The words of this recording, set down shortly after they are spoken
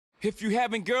If you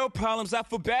having girl problems, I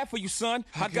feel bad for you, son.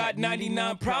 I got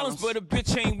 99 problems, but a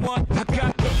bitch ain't one. I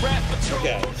got the rap patrol.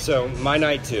 Okay, so my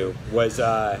night two was,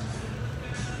 I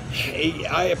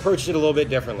approached it a little bit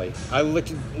differently. I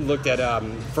looked at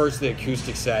first the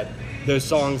acoustic set, those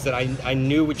songs that I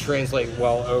knew would translate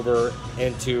well over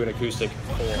into an acoustic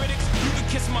core. Critics, you can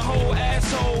kiss my whole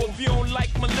asshole. If you don't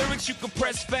like my lyrics, you can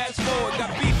press fast forward. Got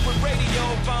beef with radio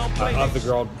if I don't play Of the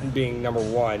Girl being number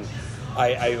one,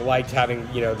 I liked having,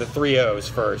 the 3 O's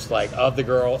first, like Of the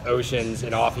Girl, Oceans,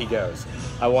 and Off He Goes.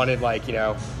 I wanted,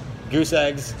 goose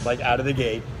eggs, out of the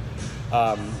gate.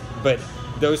 But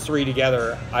those three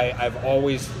together, I've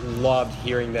always loved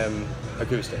hearing them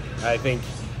acoustic. I think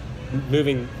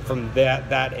moving from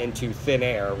that into Thin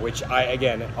Air, which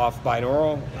off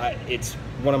Binaural, it's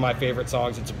one of my favorite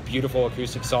songs. It's a beautiful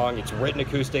acoustic song. It's written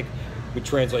acoustic, which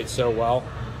translates so well.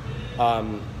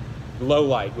 Low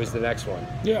Light was the next one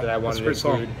that I wanted to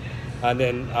include. And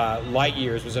then Light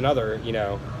Years was another,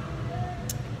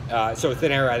 so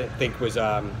Thin Air I think was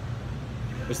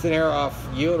Thin Air off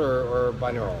Yield or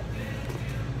Binaural?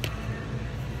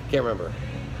 Can't remember.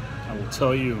 I will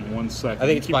tell you in 1 second. I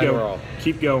think it's Binaural.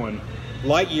 Keep going.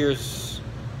 Light Years.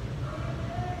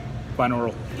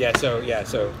 Binaural.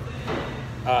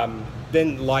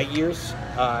 Then Light Years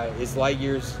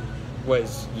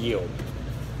was Yield.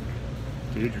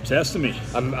 Dude, you're testing me.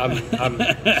 I'm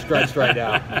stretched right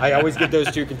now. I always get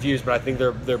those two confused, but I think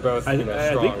they're both strong.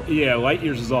 I think, Light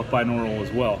Years is off Binaural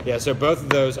as well. Yeah, so both of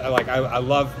those I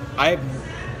love. I've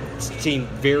seen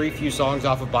very few songs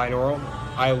off of Binaural.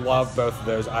 I love both of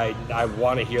those. I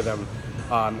want to hear them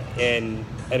in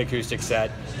an acoustic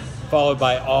set, followed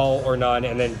by All or None,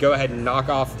 and then go ahead and knock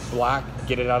off Black,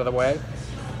 get it out of the way.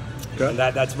 Okay. And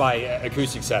that's my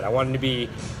acoustic set. I wanted to be,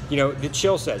 the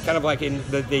chill set, kind of like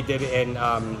they did in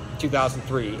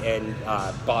 2003 in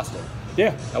Boston.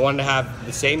 Yeah. I wanted to have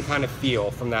the same kind of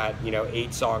feel from that,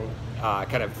 8-song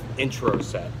kind of intro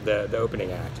set, the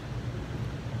opening act.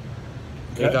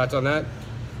 Okay. Any thoughts on that?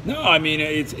 No, I mean,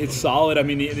 it's solid. I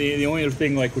mean, the only other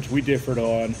thing, which we differed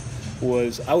on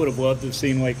was I would have loved to have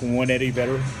seen, one Eddie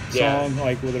Vedder song,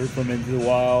 whether from Into the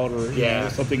Wild or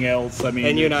something else. I mean,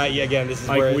 and you and I, again, this is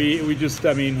where we just,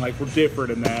 I mean, we're different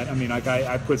in that. I mean,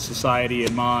 I put Society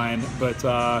in mind, but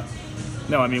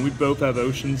no, I mean, we both have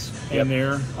Oceans in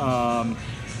there. I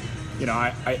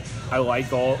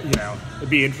like all, it'd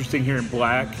be interesting hearing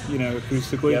Black,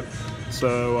 acoustically. Yep.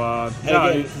 So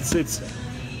it's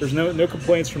there's no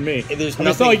complaints from me. It's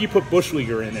not like you put Bush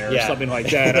Leaguer in there or something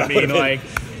like that. I mean,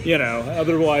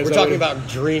 otherwise we're talking about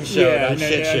Dream Show, not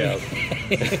Shit Show.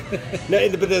 No,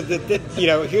 but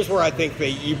here's where I think that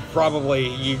you probably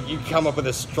you come up with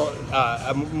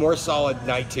a more solid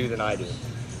night two than I do.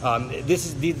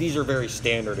 These are very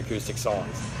standard acoustic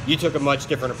songs. You took a much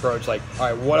different approach. All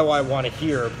right, what do I want to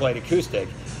hear played acoustic?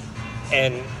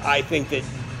 And I think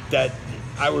that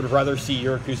I would rather see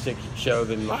your acoustic show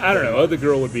than I don't know. Oh, the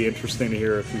Girl would be interesting to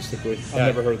hear acoustically. I've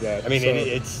never heard that. I mean,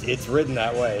 it's written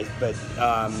that way, but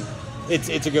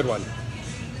it's a good one.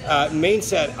 Main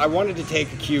set, I wanted to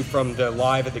take a cue from the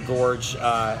Live at the Gorge.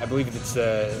 I believe it's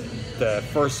the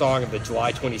first song of the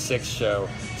July 26th show,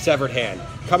 Severed Hand.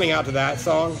 Coming out to that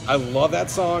song, I love that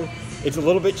song. It's a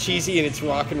little bit cheesy and it's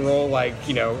rock and roll,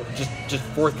 just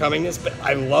forthcomingness, but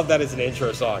I love that as an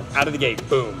intro song. Out of the gate,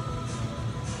 boom.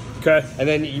 Okay. And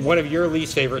then one of your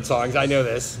least favorite songs, I know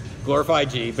this,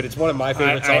 Glorified G, but it's one of my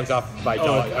favorite songs off by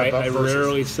Dog. I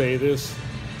rarely say this.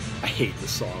 I hate this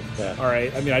song. Yeah. All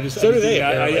right. I mean, I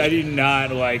did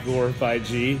not like Glorified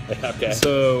G. Okay.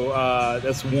 So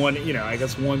that's one, I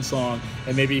guess one song.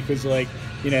 And maybe because,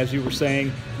 as you were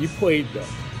saying, you played the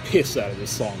piss out of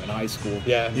this song in high school.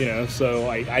 Yeah. So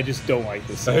I just don't like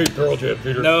this song. I hate Pearl Jam,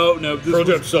 Peter. No. Pearl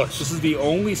Jam sucks. This is the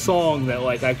only song that,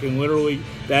 I can literally,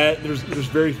 there's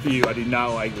very few. I do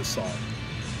not like this song.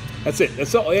 That's it.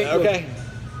 That's all. Okay.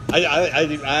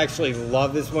 I actually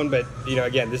love this one, but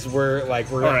again, this is where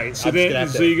we're all right. So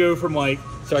you go from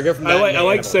So I go from that. I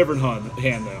like Severed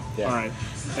Hand though. Yeah. All right.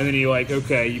 And then you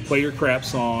play your crap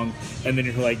song, and then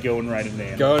you're going right into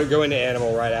Animal. Go into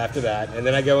Animal right after that, and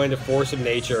then I go into Force of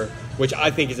Nature, which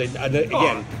I think is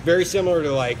again very similar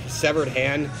to Severed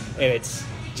Hand, and it's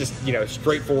just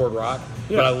straightforward rock.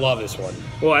 Yeah. But I love this one.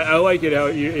 Well, I like it how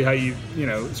you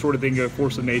sort of then go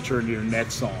Force of Nature into your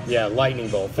next song. Yeah, Lightning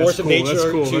Bolt. Force of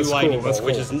Nature to Lightning Bolt,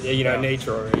 which is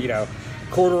Nature.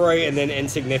 Corduroy and then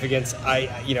Insignificance.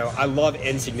 I love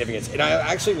Insignificance, and I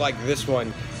actually like this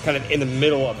one kind of in the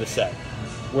middle of the set,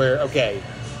 where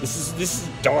this is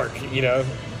dark.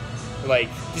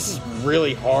 This is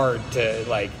really hard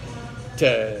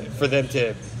for them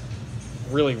to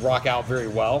really rock out very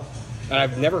well. And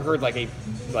I've never heard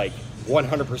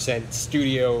 100%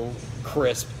 studio,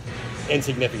 crisp,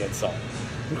 insignificant song.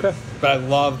 Okay. But I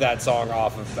love that song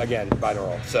off of, again,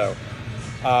 Binaural. So,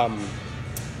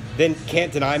 then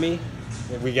Can't Deny Me.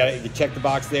 We got to check the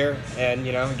box there, and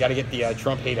got to get the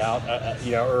Trump hate out,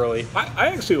 early. I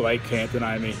actually like Can't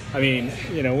Deny Me. I mean,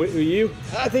 with you,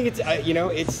 I think it's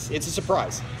it's a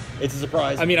surprise. It's a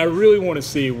surprise. I mean, I really want to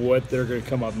see what they're going to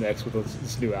come up next with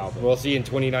this new album. We'll see in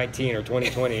 2019 or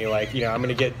 2020. Like, I'm going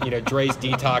to get Dre's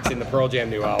Detox in the Pearl Jam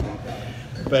new album.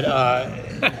 But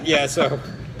yeah, so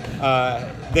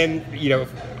then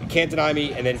Can't Deny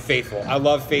Me, and then Faithful. I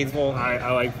love Faithful.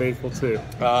 I like Faithful too.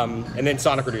 And then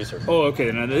Sonic Reducer. Oh,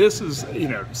 okay. Now this is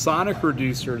Sonic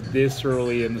Reducer this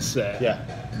early in the set. Yeah,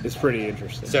 it's pretty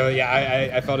interesting. So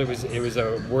yeah, I felt it was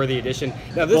a worthy addition.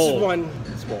 Now this is one.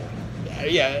 It's bold.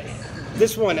 Yeah,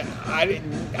 this one I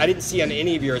didn't see on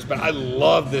any of yours, but I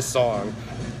love this song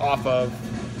off of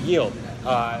Yield,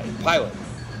 Pilot.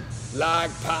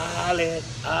 Like Pilot,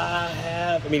 I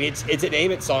have. I mean, it's an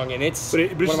Aim It song, and it's. But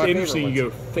it's just interesting. You go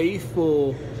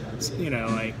Faithful,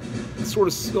 like sort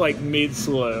of like mid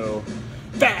slow,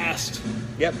 fast.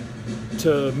 Yep.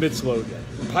 To mid slow again.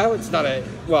 Pilot's not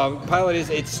Pilot is.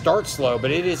 It starts slow,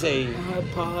 but it is a.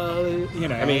 Pilot,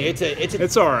 I mean,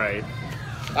 it's all right.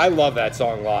 I love that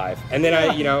song live, and then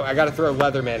I got to throw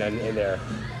Leatherman in there.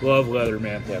 Love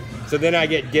Leatherman. Yeah. So then I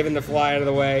get Given the Fly out of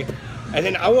the way. And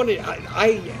then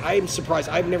I'm surprised.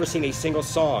 I've never seen a single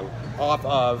song off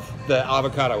of the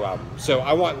Avocado album. So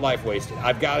I want Life Wasted.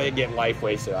 I've got to get Life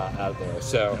Wasted out there.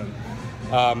 So,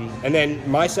 and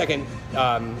then my second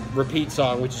repeat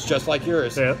song, which is just like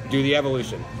yours, Do the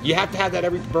Evolution. You have to have that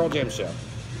every Pearl Jam show.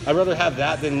 I'd rather have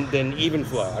that than Even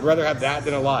Flow. I'd rather have that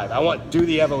than Alive. I want Do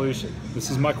the Evolution. This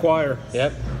is my choir.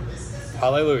 Yep.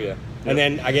 Hallelujah. Yep. And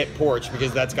then I get Porch,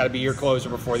 because that's got to be your closer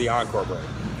before the encore break.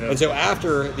 Yep. And so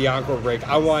after the encore break,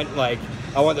 I want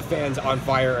the fans on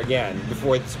fire again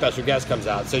before the special guest comes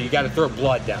out. So you got to throw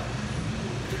Blood down.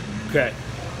 Okay.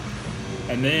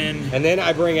 And then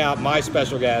I bring out my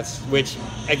special guest, which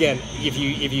again, if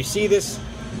you see this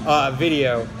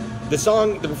video,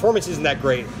 the performance isn't that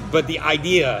great, but the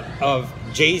idea of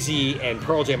Jay-Z and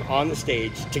Pearl Jam on the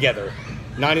stage together,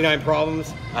 99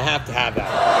 Problems, I have to have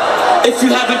that. If you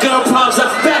having girl problems,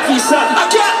 I'm back for you, son. I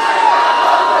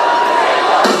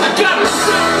got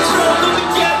control, let me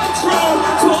get control.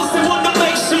 Close, they want to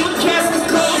make sure the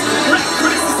casket's closed. Rap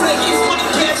critics say he's money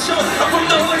can't show. I'm from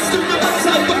the hood, stupid, but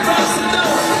type of person, no.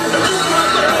 The room on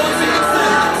the roads, and it's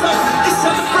on the top. They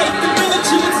celebrate the minute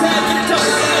you attack it, don't.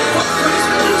 Fuck critics,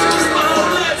 just my own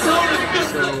lads,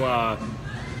 so,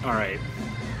 all right,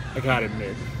 I gotta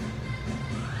admit,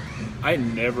 I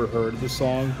never heard the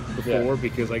song before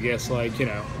because I guess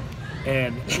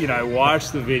and I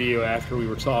watched the video after we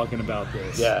were talking about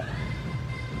this. Yeah.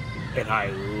 And I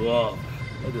love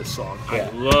this song. Yeah.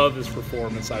 I love this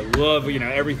performance. I love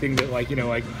everything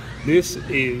that this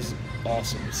is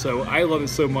awesome. So I love it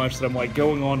so much that I'm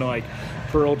going on to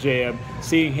Pearl Jam,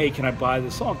 seeing, hey, can I buy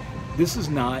this song? This is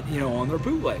not on their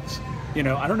bootlegs. I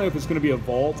don't know if it's going to be a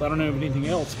vault. I don't know if anything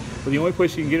else. But the only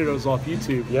place you can get it is off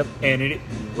YouTube. Yep. And it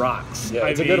rocks. Yeah,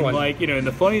 it's a good one. And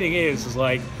the funny thing is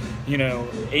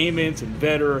Aimant and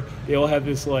Vedder, they all have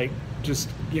this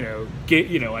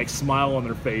smile on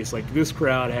their face. This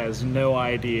crowd has no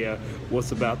idea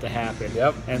what's about to happen.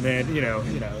 Yep. And then,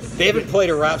 they haven't played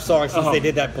a rap song since they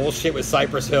did that bullshit with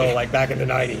Cypress Hill back in the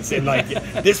 90s.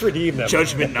 And this redeemed them.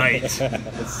 Judgment Night.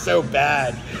 It's so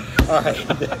bad. All right.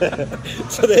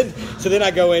 so then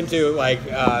I go into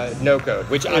No Code,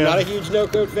 which I'm not a huge No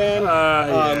Code fan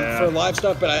for live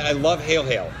stuff, but I love Hail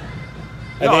Hail.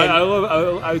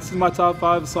 It's in my top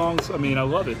 5 songs. I mean, I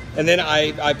love it. And then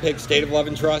I picked State of Love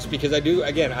and Trust because I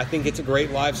think it's a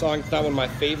great live song. It's not one of my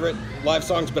favorite live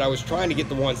songs, but I was trying to get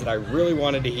the ones that I really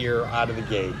wanted to hear out of the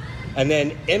gate. And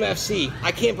then MFC,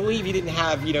 I can't believe you didn't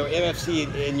have,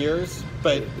 MFC in yours,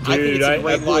 but dude, I think it's a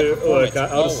great live performance.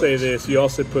 Look, I'll say this. You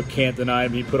also put Can't Deny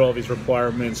Me, you put all these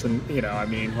requirements, and,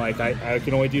 I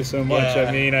can only do so much. Yeah.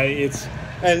 I mean, it's...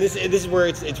 And this is where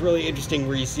it's really interesting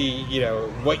where you see,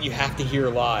 what you have to hear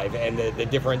live and the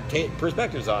different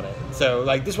perspectives on it. So,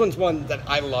 this one's one that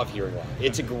I love hearing live.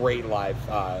 It's a great live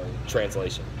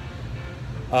translation.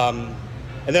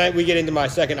 And then we get into my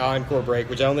second encore break,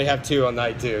 which I only have 2 on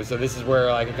night 2. So this is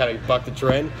where I can kind of buck the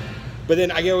trend. But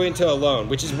then I go into Alone,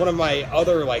 which is one of my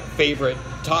other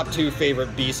top 2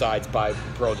 favorite B-sides by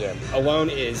Pearl Jam.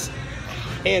 Alone is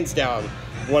hands down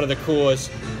one of the coolest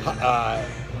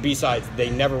B-sides they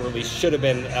never released. Should have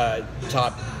been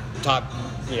top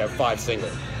 5 single.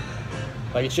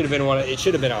 It should have been It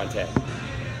should have been on 10.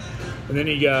 And then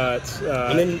you got...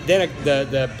 and then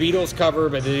the Beatles cover,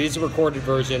 but it is a recorded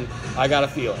version, I Got a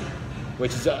Feeling.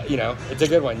 which is you know, it's a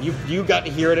good one. You got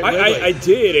to hear it at Wrigley. I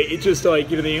did. It just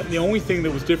like, you know, the only thing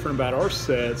that was different about our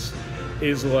sets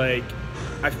is like,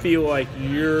 I feel like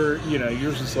yours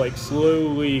is like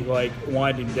slowly like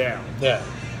winding down. Yeah.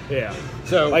 Yeah.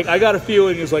 So like, I got a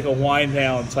feeling it's like a wind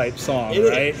down type song,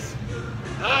 right?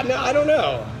 No, I don't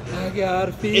know. I got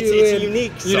a feeling it's a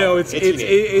unique song. You know,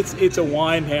 it's a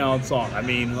wind down song. I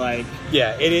mean, like,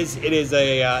 yeah, it is. It is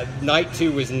a night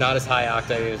 2 was not as high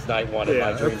octane as night 1 of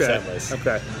my dream set list.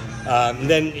 Okay.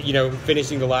 Then, you know,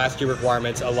 finishing the last 2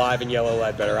 requirements, Alive and Yellow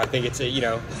Ledbetter. I think it's a, you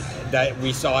know, that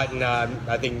we saw it in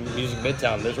I think Music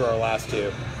Midtown. Those were our last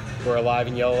 2. We're Alive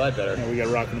and Yellow Ledbetter. And we got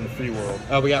Rockin' in the Free World.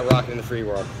 Oh, we got Rockin' in the Free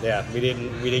World. Yeah, we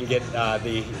didn't get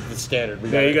the standard.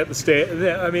 You got the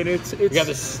standard. I mean, it's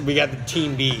we got the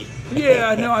Team B.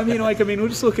 Yeah, no, I mean, we're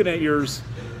just looking at yours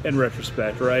in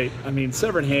retrospect, right? I mean,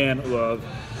 Severed Hand, Love.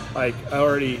 Like, I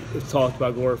already talked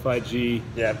about Glorified G.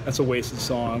 Yeah, that's a wasted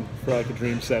song for like a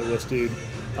dream set list, dude.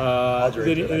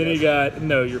 Then you got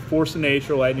your Force of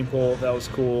Nature, Lightning Bolt. That was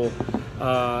cool.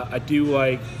 I do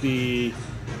like the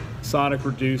Sonic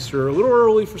Reducer. A little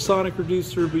early for Sonic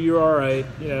Reducer, but you're all right.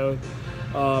 You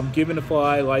know, Given to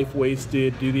Fly, Life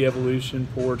Wasted, Do the Evolution,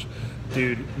 Porch.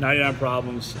 Dude, 99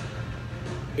 Problems.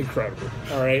 Incredible.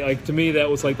 All right, like, to me that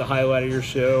was like the highlight of your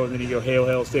show, and then you go Hail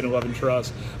Hail, Stand in Love and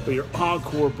Trust. But your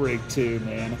encore break too,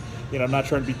 man. You know, I'm not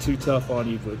trying to be too tough on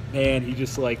you, but man, he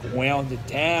just like wound it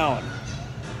down.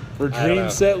 For dream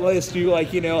set list, you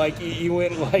like, you know, like you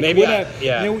went like maybe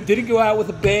you didn't go out with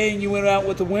a bang, you went out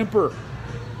with a whimper.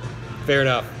 Fair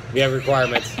enough. We have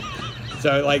requirements.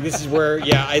 So, like, this is where,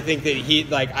 yeah, I think that he,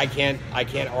 like, I can't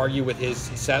argue with his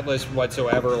set list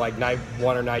whatsoever, like, night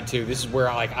 1 or night 2. This is where,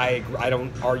 like, I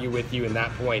don't argue with you in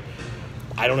that point.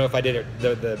 I don't know if I did it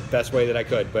the best way that I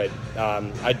could, but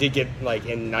I did get, like,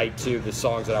 in night 2 the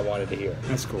songs that I wanted to hear.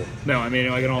 That's cool. No, I mean,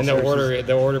 like, in all and the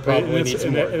order probably needs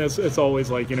some work. And it's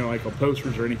always, like, you know, like on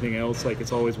posters or anything else, like,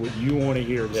 it's always what you want to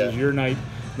hear. This is your night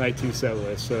 2 set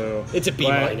list, so it's a B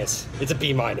minus. It's a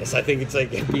B minus. I think it's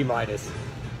like a B minus.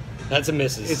 That's a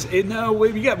misses. No,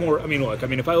 wait, we got more. I mean, look. I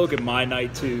mean, if I look at my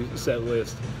night 2 set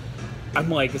list, I'm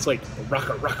like, it's like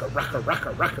rocker, rocker, rocker,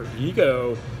 rocker, rocker. You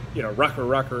go, you know, rocker,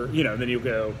 rocker. You know, then you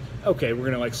go, okay, we're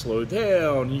gonna like slow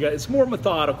down. It's more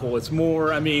methodical. It's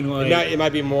more. I mean, like it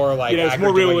might be more like, you know, it's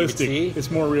more realistic. It's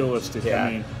more realistic. Yeah.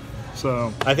 I mean,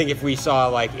 so I think if we saw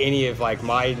like any of like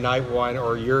my night 1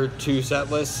 or your 2 set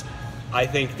lists, I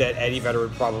think that Eddie Vedder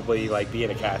would probably like be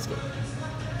in a casket.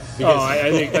 Because, I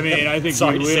think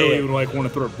you literally would like want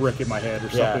to throw a brick at my head or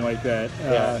something like that.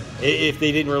 If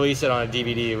they didn't release it on a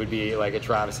DVD, it would be like a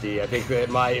travesty. I think that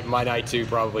my night 2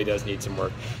 probably does need some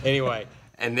work. Anyway,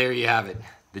 and there you have it.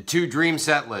 The 2 dream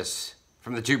set lists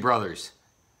from the 2 brothers.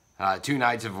 2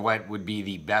 nights of Wet would be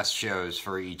the best shows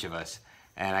for each of us.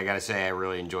 And I gotta say, I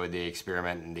really enjoyed the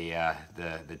experiment and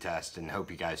the test, and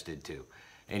hope you guys did too.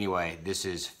 Anyway, this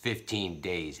is 15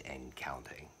 days and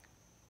counting.